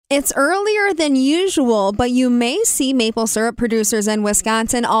It's earlier than usual, but you may see maple syrup producers in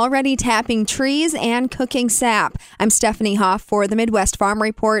Wisconsin already tapping trees and cooking sap. I'm Stephanie Hoff for the Midwest Farm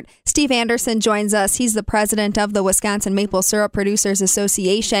Report. Steve Anderson joins us. He's the president of the Wisconsin Maple Syrup Producers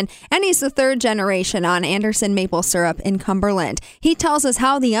Association, and he's the third generation on Anderson maple syrup in Cumberland. He tells us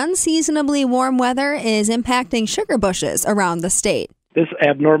how the unseasonably warm weather is impacting sugar bushes around the state. This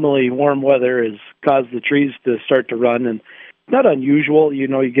abnormally warm weather has caused the trees to start to run, and not unusual. You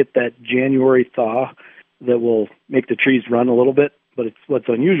get that January thaw that will make the trees run a little bit, but what's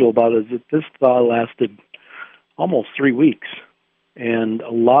unusual about it is that this thaw lasted almost 3 weeks, and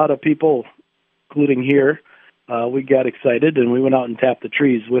a lot of people, including here, we got excited and we went out and tapped the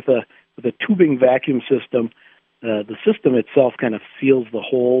trees with a tubing vacuum system. The system itself kind of seals the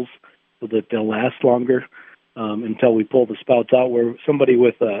holes so that they'll last longer until we pull the spouts out. Where somebody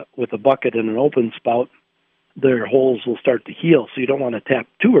with a bucket and an open spout, their holes will start to heal, so you don't want to tap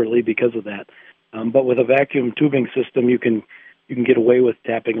too early because of that. But with a vacuum tubing system, you can get away with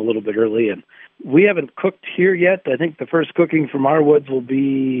tapping a little bit early. And we haven't cooked here yet. I think the first cooking from our woods will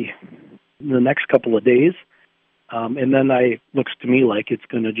be in the next couple of days. And then looks to me like it's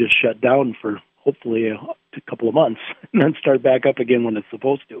going to just shut down for hopefully a couple of months and then start back up again when it's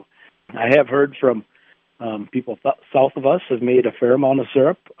supposed to. I have heard from people south of us have made a fair amount of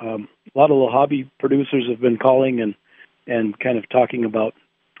syrup. A lot of the hobby producers have been calling and kind of talking about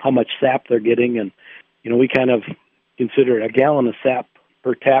how much sap they're getting. And, we kind of consider a gallon of sap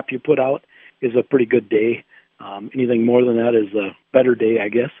per tap you put out is a pretty good day. Anything more than that is a better day, I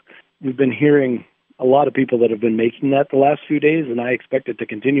guess. We've been hearing a lot of people that have been making that the last few days, and I expect it to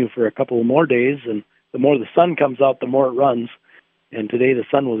continue for a couple of more days. And the more the sun comes out, the more it runs. And today the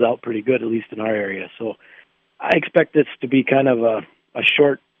sun was out pretty good, at least in our area. So I expect this to be kind of a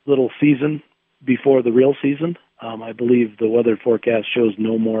short little season before the real season. I believe the weather forecast shows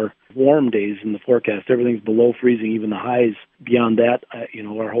no more warm days in the forecast. Everything's below freezing, even the highs. Beyond that,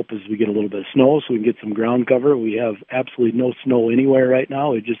 our hope is we get a little bit of snow so we can get some ground cover. We have absolutely no snow anywhere right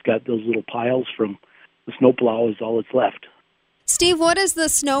now. We just got those little piles from the snowplow is all that's left. Steve, what does the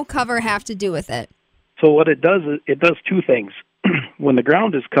snow cover have to do with it? So what it does is it does two things. When the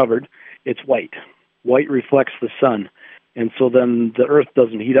ground is covered, it's white. White reflects the sun, and so then the earth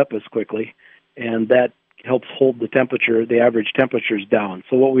doesn't heat up as quickly, and that helps hold the temperature, the average temperatures down.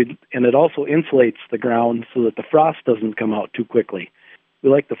 And it also insulates the ground so that the frost doesn't come out too quickly.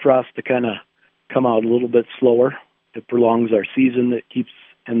 We like the frost to kind of come out a little bit slower. It prolongs our season.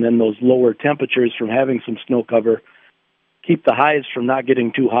 And then those lower temperatures from having some snow cover keep the highs from not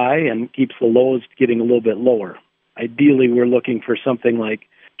getting too high and keeps the lows getting a little bit lower. Ideally, we're looking for something like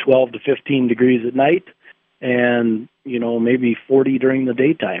 12 to 15 degrees at night and, maybe 40 during the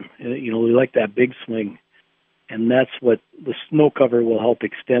daytime. We like that big swing. And that's what the snow cover will help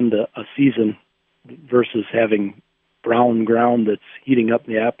extend a season versus having brown ground that's heating up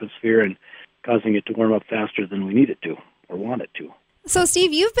the atmosphere and causing it to warm up faster than we need it to or want it to. So,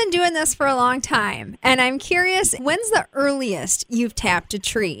 Steve, you've been doing this for a long time, and I'm curious, when's the earliest you've tapped a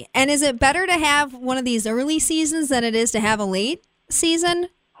tree? And is it better to have one of these early seasons than it is to have a late season?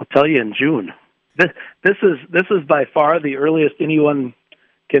 I'll tell you in June. This is by far the earliest anyone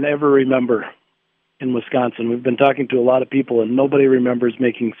can ever remember in Wisconsin. We've been talking to a lot of people, and nobody remembers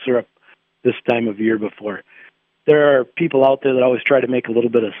making syrup this time of year before. There are people out there that always try to make a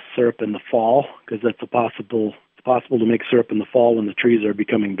little bit of syrup in the fall because that's possible to make syrup in the fall when the trees are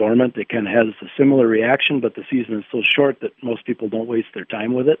becoming dormant. It kind of has a similar reaction, but the season is so short that most people don't waste their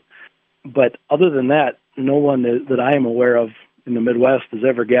time with it. But other than that, no one that I am aware of in the Midwest has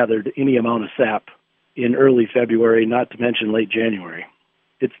ever gathered any amount of sap in early February, not to mention late January.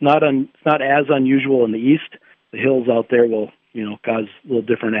 It's not as unusual in the east. The hills out there will, cause a little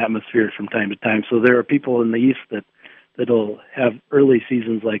different atmosphere from time to time. So there are people in the east that'll have early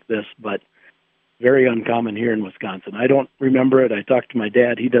seasons like this, but very uncommon here in Wisconsin. I don't remember it. I talked to my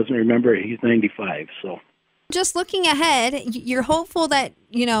dad. He doesn't remember it. He's 95. So, just looking ahead, you're hopeful that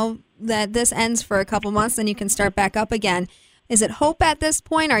that this ends for a couple months, then you can start back up again. Is it hope at this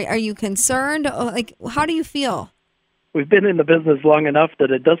point? Are you concerned? How do you feel? We've been in the business long enough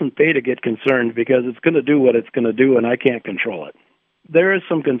that it doesn't pay to get concerned because it's going to do what it's going to do, and I can't control it. There is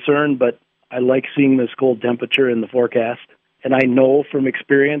some concern, but I like seeing this cold temperature in the forecast, and I know from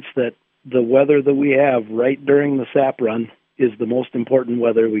experience that the weather that we have right during the sap run is the most important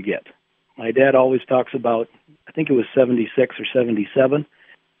weather we get. My dad always talks about, I think it was 76 or 77,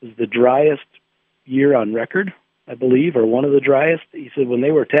 is the driest year on record, I believe, or one of the driest. He said when they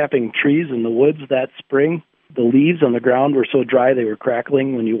were tapping trees in the woods that spring, the leaves on the ground were so dry they were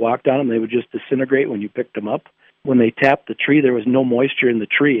crackling when you walked on them. They would just disintegrate when you picked them up. when they tapped the tree, there was no moisture in the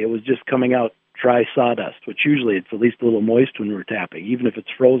tree. It was just coming out dry sawdust, which usually it's at least a little moist when we're tapping. Even if it's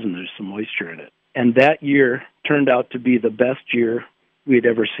frozen, there's some moisture in it. And that year turned out to be the best year we had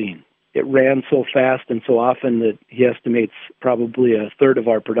ever seen. It ran so fast and so often that he estimates probably a third of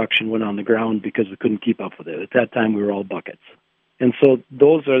our production went on the ground because we couldn't keep up with it. At that time, we were all buckets. And so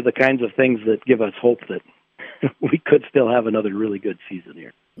those are the kinds of things that give us hope that we could still have another really good season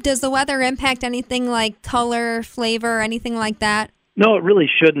here. Does the weather impact anything like color, flavor, anything like that? No, it really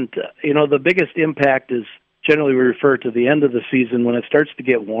shouldn't. The biggest impact is generally we refer to the end of the season when it starts to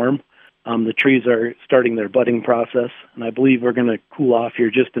get warm. The trees are starting their budding process, and I believe we're going to cool off here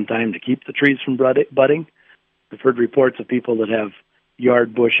just in time to keep the trees from budding. I've heard reports of people that have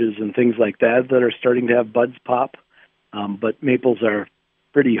yard bushes and things like that that are starting to have buds pop, but maples are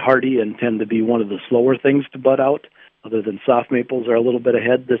pretty hardy and tend to be one of the slower things to bud out, other than soft maples are a little bit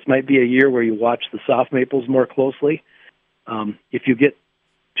ahead. This might be a year where you watch the soft maples more closely. If you get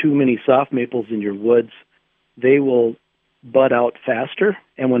too many soft maples in your woods, they will bud out faster,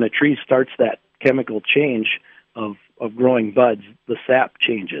 and when a tree starts that chemical change of growing buds, the sap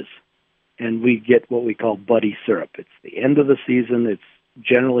changes, and we get what we call buddy syrup. It's the end of the season. It's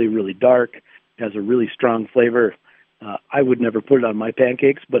generally really dark, has a really strong flavor. I would never put it on my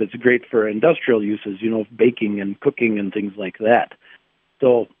pancakes, but it's great for industrial uses, baking and cooking and things like that.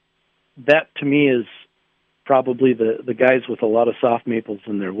 So that, to me, is probably the guys with a lot of soft maples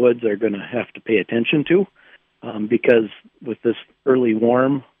in their woods are going to have to pay attention to, because with this early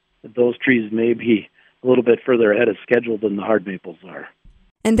warm, those trees may be a little bit further ahead of schedule than the hard maples are.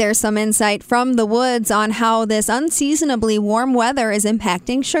 And there's some insight from the woods on how this unseasonably warm weather is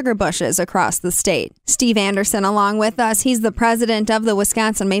impacting sugar bushes across the state. Steve Anderson along with us. He's the president of the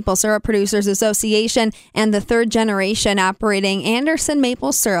Wisconsin Maple Syrup Producers Association and the third generation operating Anderson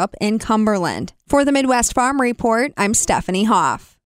Maple Syrup in Cumberland. For the Midwest Farm Report, I'm Stephanie Hoff.